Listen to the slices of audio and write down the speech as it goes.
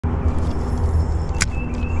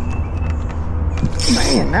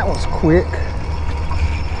Man, that was quick.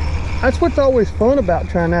 That's what's always fun about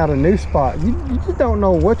trying out a new spot. You just don't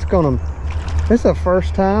know what's gonna... It's the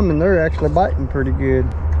first time and they're actually biting pretty good.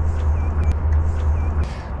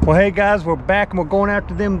 Well, hey guys, we're back and we're going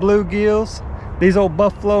after them bluegills. These old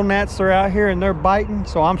buffalo gnats are out here and they're biting,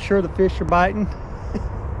 so I'm sure the fish are biting.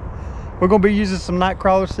 We're gonna be using some night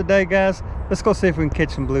crawlers today, guys. Let's go see if we can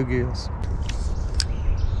catch some bluegills.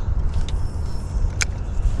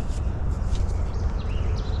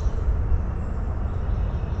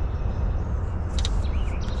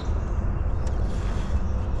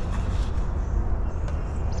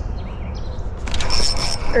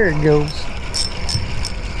 There it goes.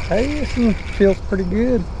 Hey, this one feels pretty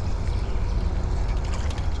good.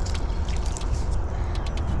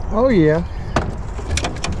 Oh yeah.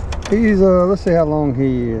 He's let's see how long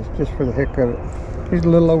he is, just for the heck of it. He's a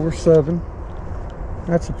little over 7.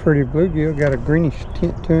 That's a pretty bluegill. Got a greenish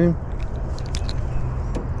tint to him.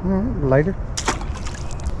 All right, later.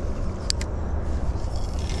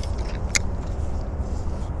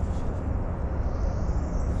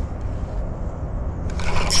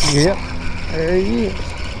 Yep, there he is.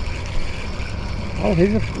 Oh,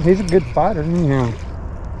 he's a good fighter anyhow.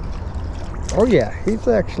 Oh yeah, he's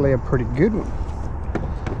actually a pretty good one.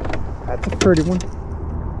 That's a pretty one.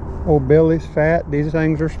 Old belly's fat. These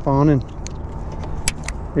things are spawning.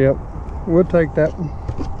 Yep, we'll take that one.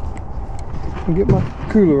 And get my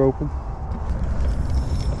cooler open.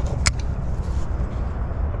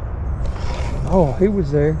 Oh, he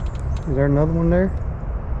was there. Is there another one there?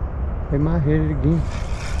 They might hit it again.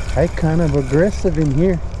 They kind of aggressive in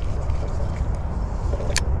here.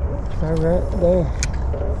 Try right there.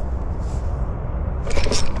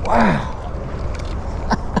 Wow.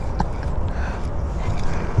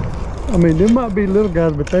 I mean, they might be little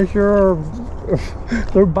guys, but they sure are.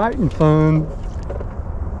 They're biting fun.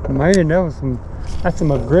 Man, that's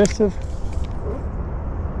some aggressive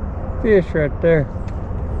fish right there.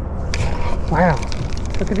 Wow.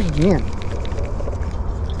 Look at it again.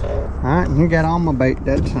 Alright, and he got on my bait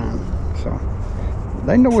that time. So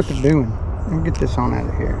they know what they're doing. Let me get this on out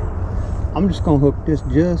of here. I'm just gonna hook this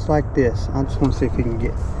just like this. I just want to see if he can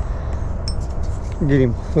get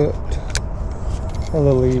him hooked a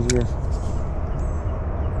little easier.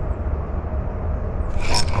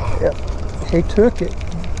 Yep, he took it,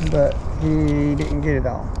 but he didn't get it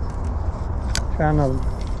all. Try another one.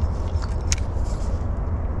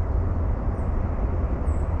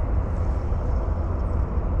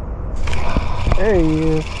 There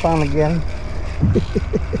he is, finally got him.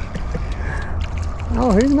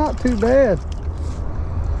 Oh, he's not too bad.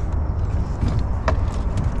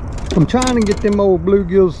 I'm trying to get them old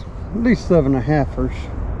bluegills at least 7.5ers.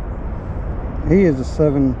 He is a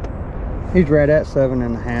 7. He's right at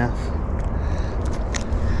 7.5.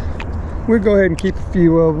 We'll go ahead and keep a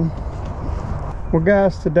few of them. Well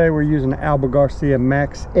guys, today we're using the Garcia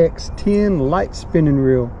MAX X Lite spinning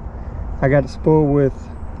reel. I got it spooled with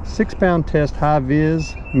 6-pound test high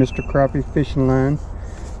vis Mr. Crappie fishing line,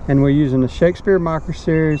 and we're using the Shakespeare micro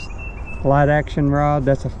series light action rod.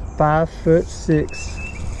 That's a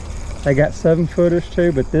 5'6". They got 7-footers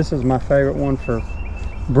too, but this is my favorite one for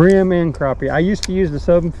brim and crappie. I used to use the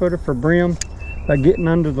 7-footer for brim, but getting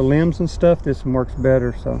under the limbs and stuff, this one works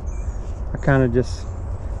better, so I kind of just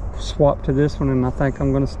swapped to this one, and I think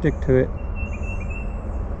I'm going to stick to it.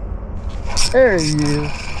 There he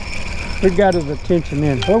is. We got his attention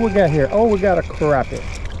in. What we got here? Oh, we got a crappie.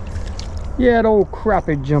 Yeah, that old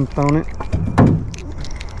crappie jumped on it.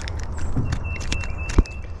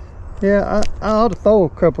 Yeah, I ought to throw a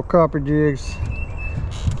couple crappie jigs.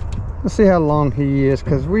 Let's see how long he is,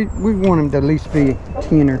 because we want him to at least be a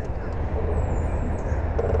 10er.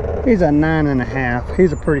 He's a 9.5.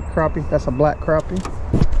 He's a pretty crappie. That's a black crappie.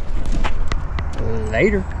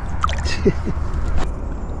 Later.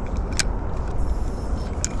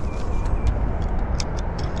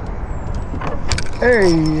 There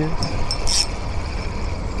he is.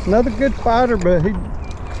 Another good fighter, but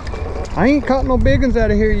I ain't caught no big ones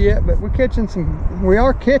out of here yet, but we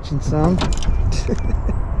are catching some.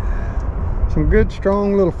 Some good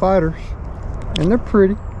strong little fighters, and they're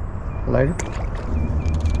pretty. Later.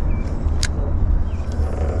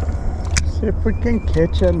 See if we can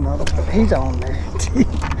catch another one. He's on there.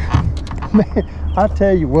 Man, I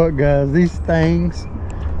tell you what guys, these things,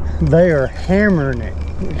 they are hammering it.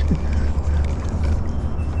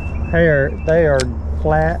 They are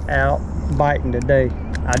flat out biting today.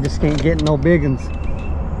 I just can't get no big ones.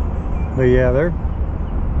 But yeah, they're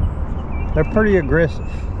pretty aggressive.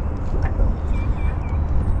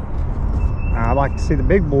 I like to see the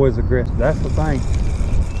big boys aggressive. That's the thing.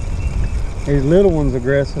 These little ones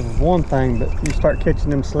aggressive is one thing, but you start catching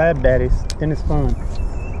them slab daddies, then it's fun.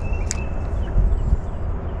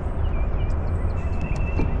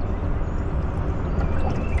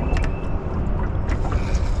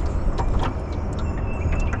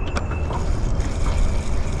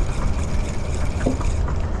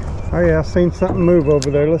 Oh yeah, I seen something move over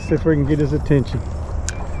there. Let's see if we can get his attention.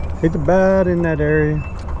 He's about in that area.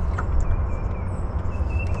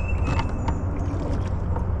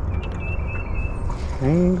 He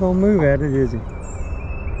ain't gonna move at it, is he?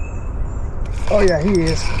 Oh yeah, he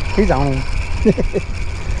is. He's on.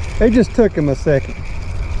 It just took him a second.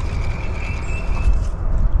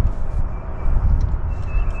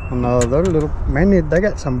 Another little, man, they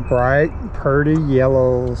got some bright, pretty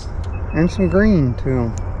yellows and some green to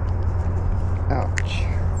them. Ouch.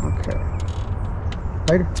 Okay.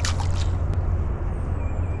 Later.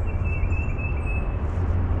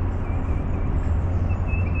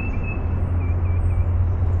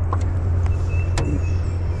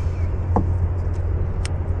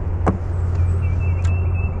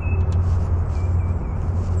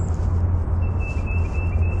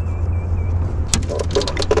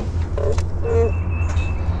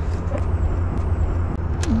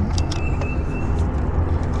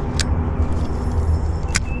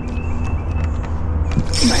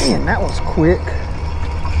 Man, that was quick.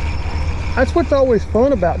 That's what's always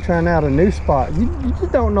fun about trying out a new spot. You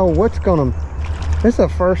just don't know what's gonna... It's the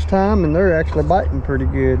first time and they're actually biting pretty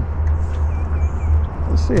good.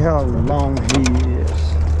 Let's see how long he is.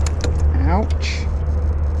 Ouch.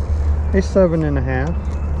 He's 7.5.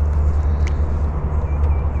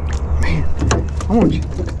 Man, I want you to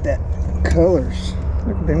look at that colors.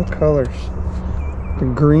 Look at them colors. The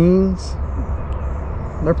greens.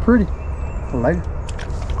 They're pretty. Later.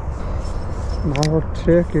 I'll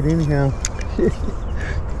check it anyhow.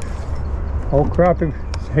 Old crappie,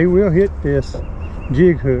 he will hit this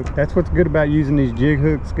jig hook. That's what's good about using these jig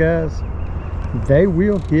hooks, guys. They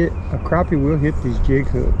will hit, a crappie will hit these jig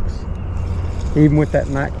hooks, even with that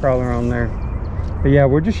night crawler on there. But yeah,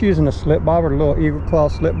 we're just using a slip bobber, a little eagle claw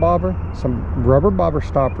slip bobber, some rubber bobber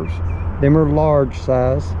stoppers. Them are large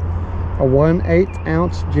size. A 1/8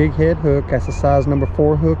 ounce jig head hook. That's a size number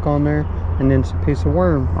 4 hook on there. And then some piece of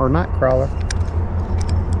worm or night crawler.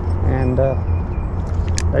 And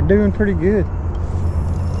they're doing pretty good.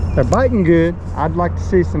 They're biting good. I'd like to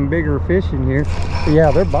see some bigger fish in here. But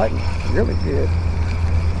yeah, they're biting really good.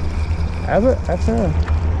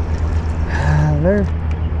 They're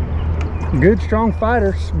good, strong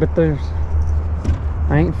fighters, but I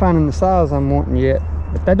ain't finding the size I'm wanting yet.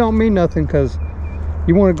 But that don't mean nothing, because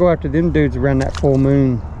you want to go after them dudes around that full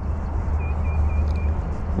moon.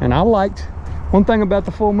 And one thing about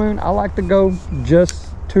the full moon, I like to go just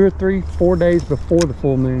 2 or 3, 4 days before the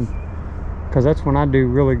full moon, because that's when I do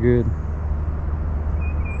really good.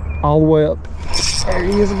 All the way up, there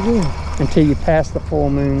he is again, until you pass the full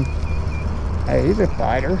moon. Hey, he's a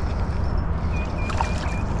fighter.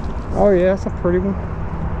 Oh yeah, that's a pretty one.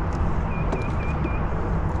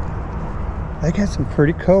 They got some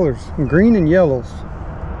pretty colors, green and yellows.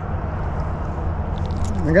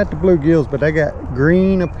 I got the bluegills, but they got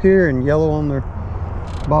green up here and yellow on their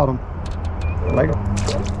bottom. Later.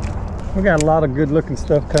 We got a lot of good looking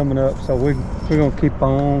stuff coming up, so we're gonna keep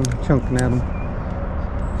on chunking at them.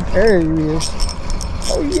 There he is.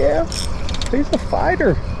 Oh yeah, he's a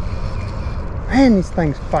fighter. Man, these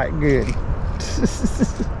things fight good.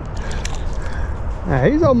 Now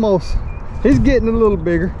he's getting a little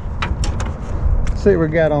bigger. Let's see what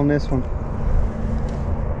we got on this one.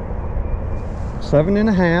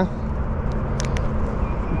 7.5.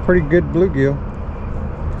 Pretty good bluegill.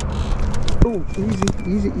 Oh,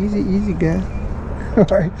 easy, guy. All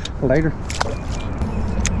right, later.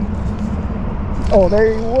 Oh,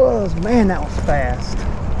 there he was. Man, that was fast.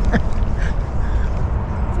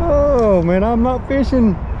 Oh man, I'm not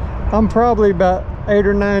fishing. I'm probably about 8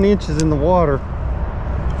 or 9 inches in the water,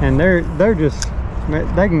 and they're just,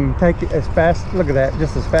 they can take it as fast. Look at that,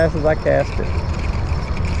 just as fast as I cast it.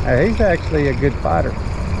 He's actually a good fighter.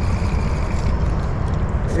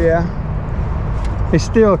 Yeah, he's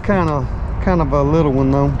still kind of a little one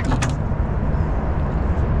though.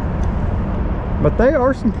 But they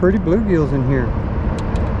are some pretty bluegills in here.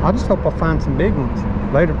 I just hope I find some big ones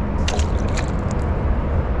later.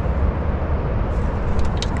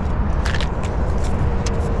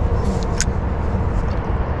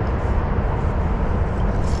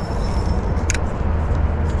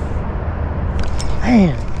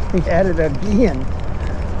 Man, he had it again.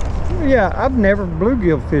 Yeah, I've never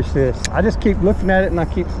bluegill fished this. I just keep looking at it and I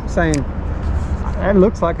keep saying, that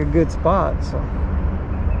looks like a good spot. So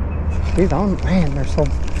he's on. Man,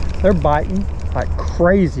 They're biting like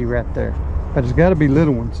crazy right there. But it's got to be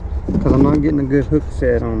little ones because I'm not getting a good hook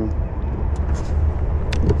set on them.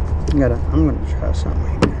 I'm gonna try something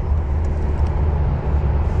here.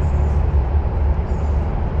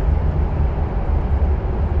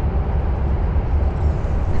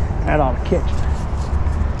 That ought to catch him.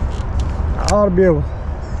 I ought to be able to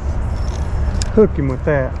hook him with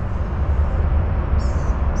that.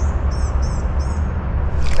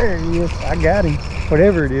 There he is. I got him.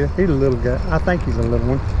 Whatever it is, he's a little guy. I think he's a little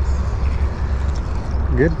one.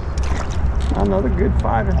 Good. Another good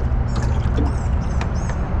fighter.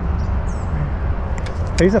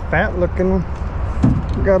 He's a fat looking one.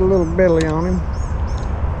 Got a little belly on him.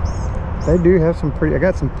 They do have some pretty, I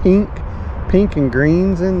got some pink and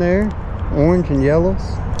greens in there. Orange and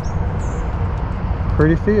yellows.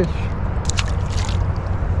 Pretty fish.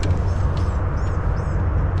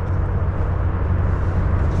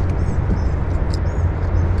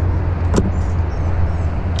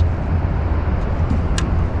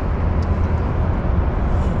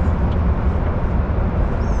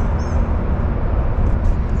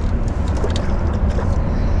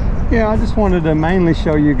 Yeah, I just wanted to mainly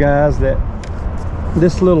show you guys that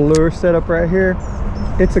this little lure setup right here,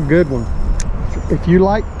 it's a good one. If you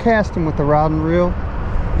like casting with the rod and reel,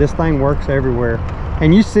 this thing works everywhere.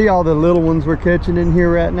 And you see all the little ones we're catching in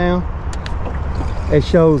here right now. It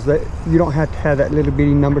shows that you don't have to have that little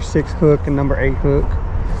bitty number 6 hook and number 8 hook.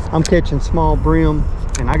 I'm catching small brim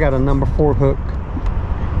and I got a number 4 hook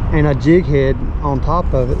and a jig head on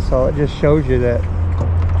top of it. So it just shows you that,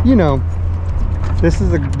 you know, this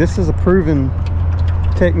is a proven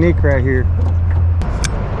technique right here.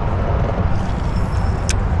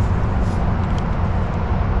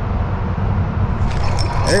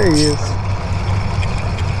 There he is.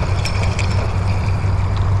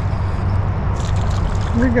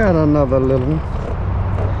 We got another little one.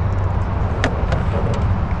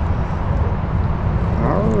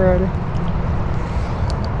 Alrighty.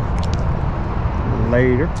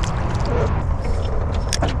 Later.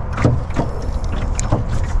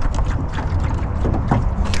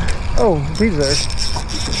 Oh, he's there.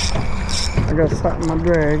 I got something in my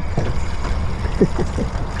drag.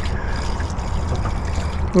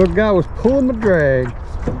 Little guy was pulling the drag.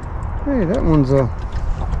 Hey, that one's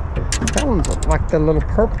like the little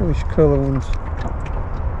purplish color ones.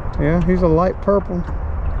 Yeah, he's a light purple.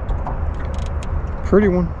 Pretty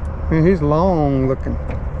one. And he's long looking.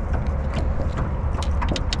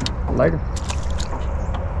 Later.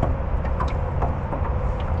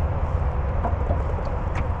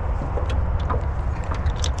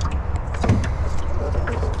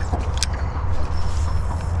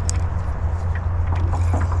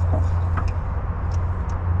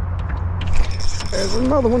 There's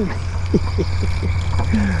another one.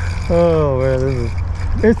 Oh man,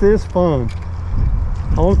 this is fun.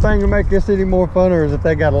 The only thing to make this any more funner is if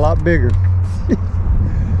they got a lot bigger.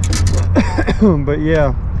 But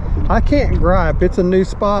yeah, I can't gripe. It's a new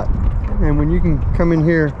spot, and when you can come in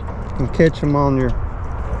here and catch them on your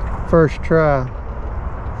first try,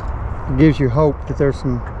 it gives you hope that there's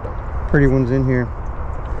some pretty ones in here.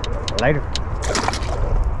 Later.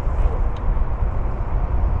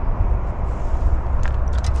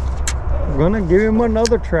 I'm gonna give him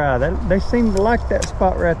another try. They seem to like that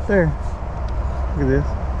spot right there. Look at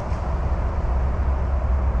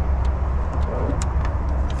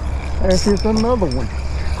this. There's another one.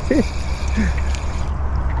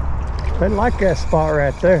 They like that spot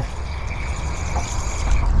right there.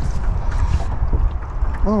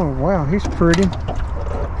 Oh wow, he's pretty.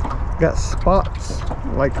 Got spots,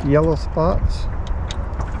 like yellow spots.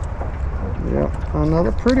 Yep,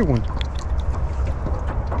 another pretty one.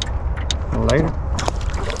 Later.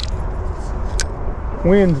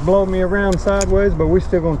 Winds blow me around sideways, but we're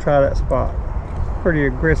still gonna try that spot. Pretty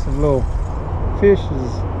aggressive little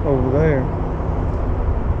fishes over there.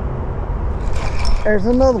 There's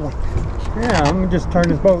another one. Yeah, I'm gonna just turn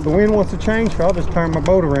this boat. The wind wants to change, so I'll just turn my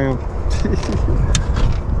boat around.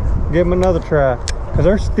 Give them another try, because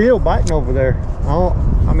they're still biting over there.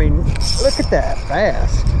 I mean, look at that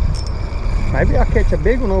fast. Maybe I'll catch a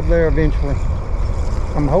big one over there eventually.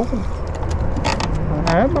 I'm hoping.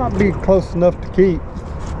 That might be close enough to keep.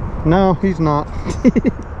 No, he's not.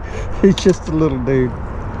 He's just a little dude.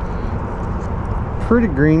 Pretty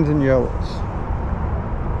greens and yellows.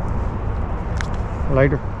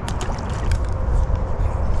 Later.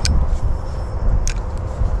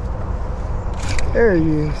 There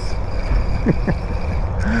he is.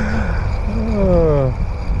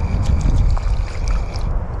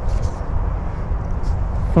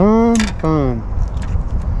 Fun.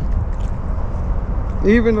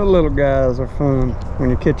 Even the little guys are fun when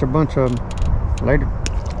you catch a bunch of them. Later.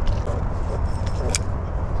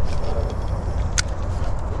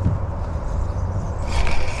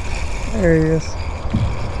 There he is.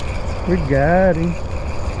 We got him.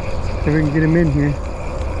 See if we can get him in here.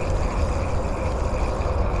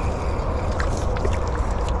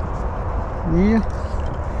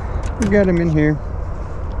 Yeah, we got him in here.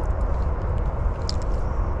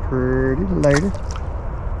 Pretty later.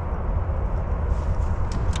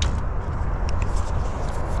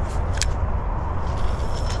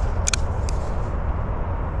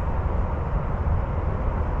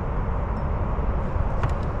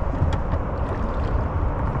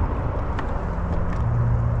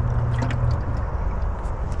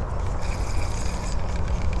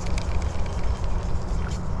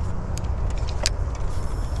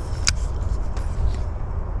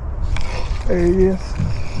 There he is.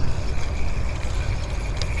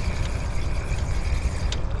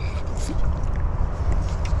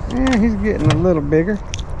 Yeah, he's getting a little bigger.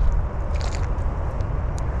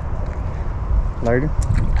 Later.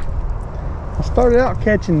 I started out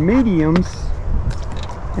catching mediums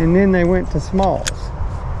and then they went to smalls.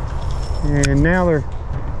 And now they're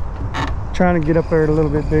trying to get up there a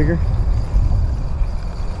little bit bigger.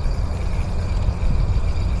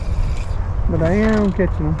 But I am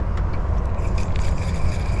catching them.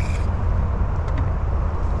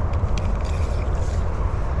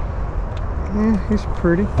 Yeah, he's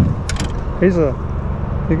pretty.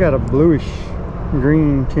 He got a bluish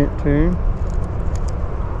green tint to him.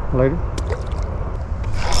 Later.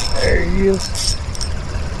 There he is.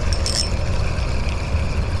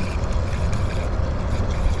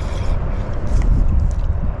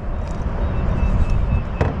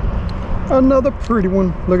 Another pretty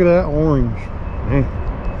one. Look at that orange. Man.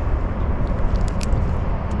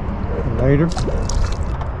 Later.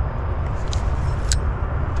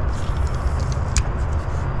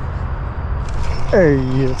 There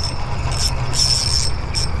he is.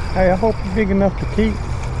 Hey, I hope you're big enough to keep.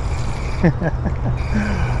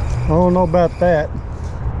 I don't know about that.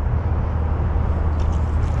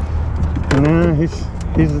 Nah, he's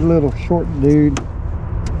a little short dude.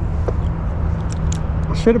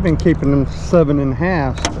 I should have been keeping them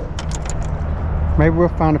 7.5, but maybe we'll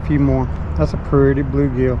find a few more. That's a pretty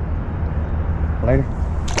bluegill. Later.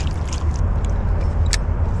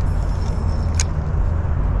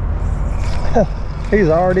 He's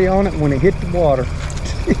already on it when it hit the water.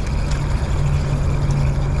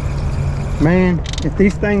 Man, if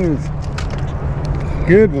these things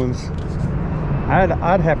good ones,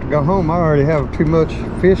 I'd have to go home. I already have too much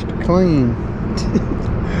fish to clean.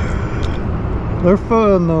 They're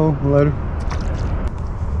fun though. Later.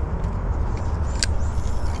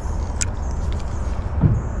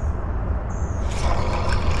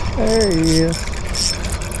 There he is.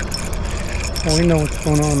 Well, we know what's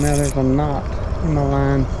going on now. There's a knot in my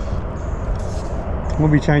line.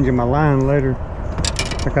 We'll be changing my line later.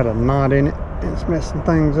 I got a knot in it and it's messing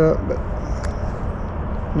things up, but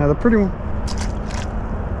another pretty one.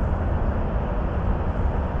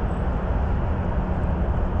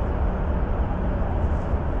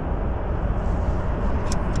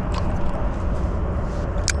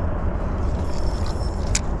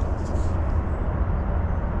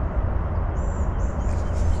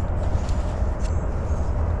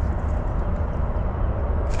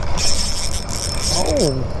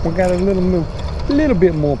 Oh, we got a little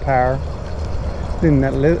bit more power than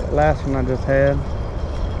that last one I just had.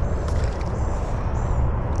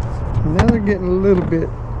 Now they're getting a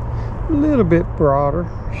little bit broader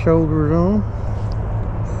shoulders on.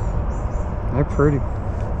 They're pretty.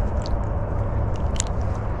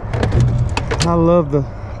 I love the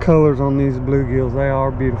colors on these bluegills. They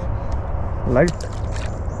are beautiful. Later.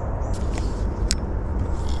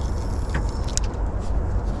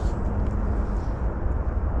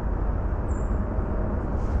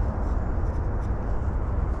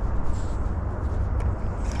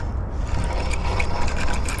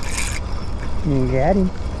 Got him.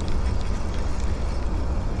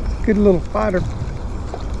 Good little fighter.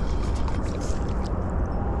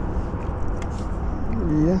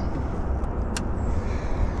 Yeah.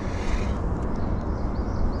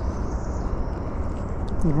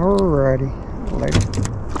 Alrighty. Later.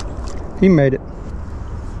 He made it.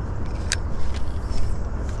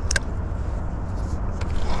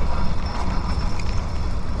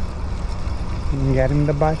 Got him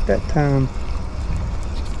to bite that time.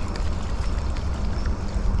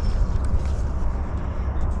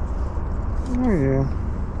 Oh yeah.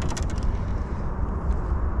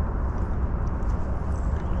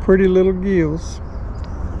 Pretty little gills.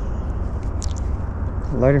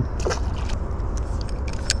 Later.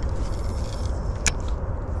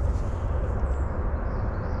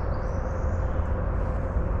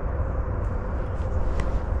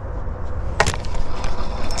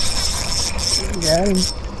 Got him.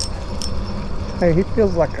 Hey, he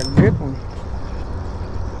feels like a good one.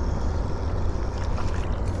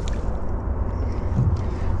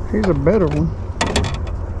 He's a better one.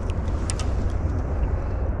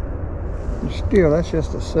 Still, that's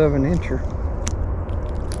just a 7-incher.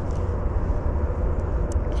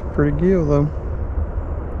 It's a pretty gill though.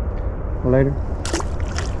 Later.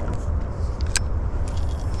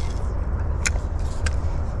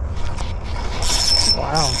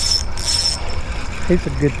 Wow. He's a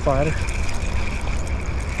good fighter.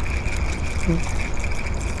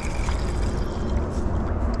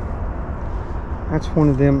 That's one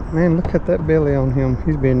of them. Man, look at that belly on him.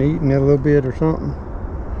 He's been eating a little bit or something.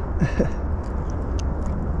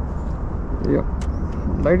 Yep.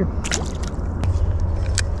 Later.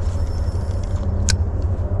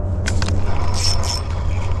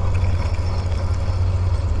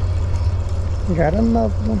 Got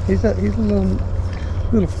another one. He's a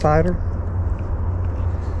little fighter.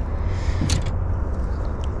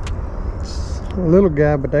 A little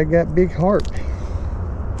guy, but they got big heart.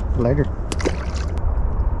 Later.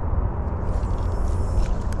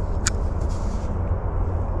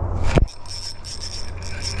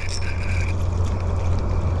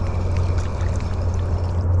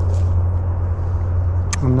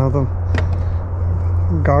 Another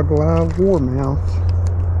goggle-eye warmouth.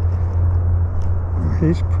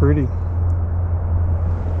 He's pretty.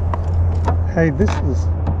 Hey, this is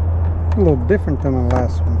a little different than the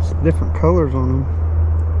last one. It's different colors on him.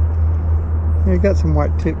 Yeah, he got some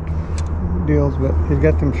white tip deals, but he's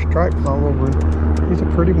got them stripes all over him. He's a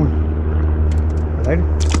pretty one. Later.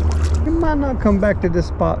 He might not come back to this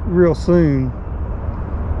spot real soon.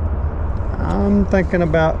 I'm thinking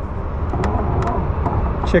about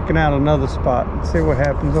checking out another spot and see what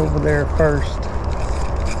happens over there first.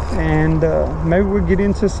 And maybe we'll get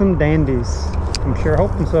into some dandies. I'm sure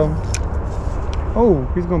hoping so. Oh,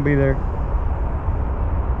 he's gonna be there.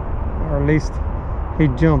 Or at least he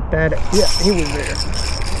jumped at it. Yeah, he was there.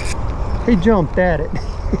 He jumped at it.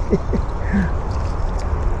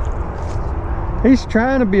 He's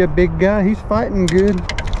trying to be a big guy. He's fighting good.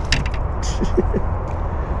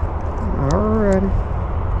 Alrighty.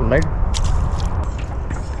 Later.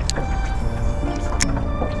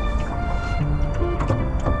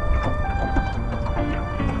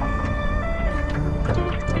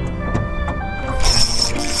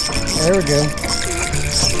 There we go.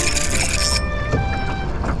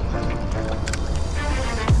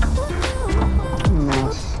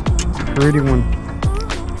 Nice. Pretty one.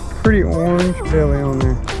 Pretty orange belly on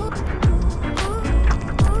there.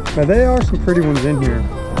 But there are some pretty ones in here.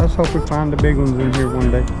 Let's hope we find the big ones in here one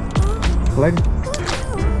day. Later.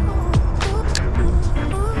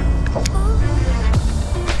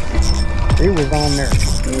 He was on there.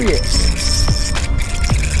 Oh yeah.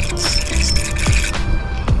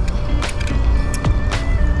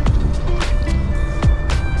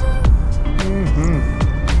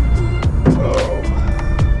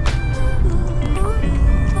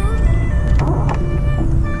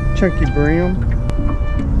 Chunky Bream.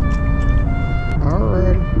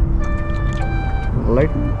 Alright.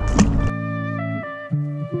 Later.